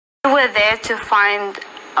were there to find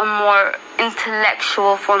a more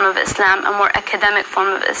intellectual form of Islam, a more academic form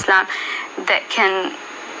of Islam that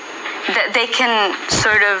they can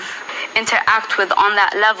sort of interact with on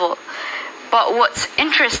that level. But what's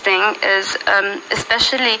interesting is,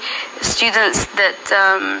 especially students that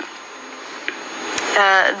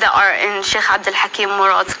are in Sheikh Abdal Hakim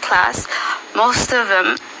Murad's class, most of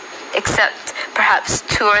them, except perhaps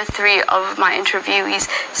 2 or 3 of my interviewees,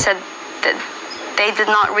 said that they did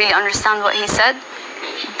not really understand what he said,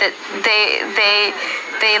 that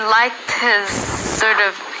they liked his sort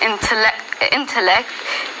of intellect,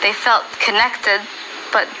 they felt connected,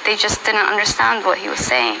 but they just didn't understand what he was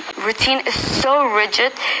saying. Routine is so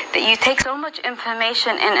rigid that you take so much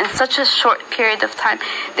information in such a short period of time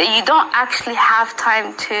that you don't actually have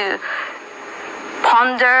time to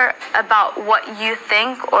ponder about what you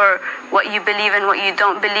think or what you believe and what you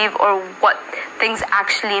don't believe or what things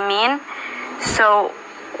actually mean. So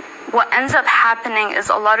what ends up happening is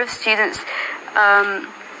a lot of students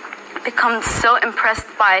become so impressed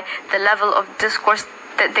by the level of discourse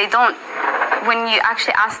that when you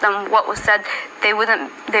actually ask them what was said, they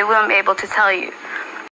wouldn't be able to tell you.